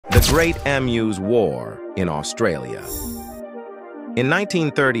The Great Emus War in Australia. In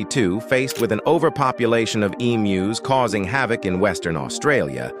 1932, faced with an overpopulation of emus causing havoc in Western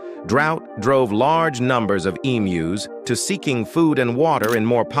Australia, drought drove large numbers of emus to seeking food and water in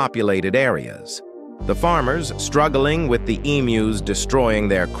more populated areas. The farmers, struggling with the emus destroying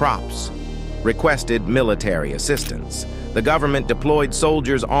their crops, requested military assistance. The government deployed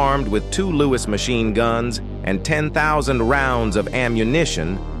soldiers armed with 2 Lewis machine guns and 10,000 rounds of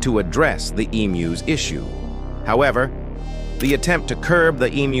ammunition to address the emus' issue. However, the attempt to curb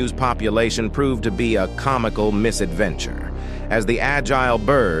the emus' population proved to be a comical misadventure, as the agile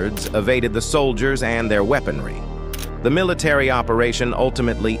birds evaded the soldiers and their weaponry. The military operation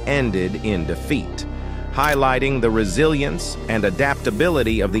ultimately ended in defeat, highlighting the resilience and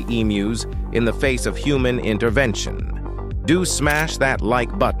adaptability of the emus in the face of human intervention. Do smash that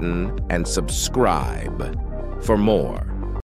like button and subscribe for more.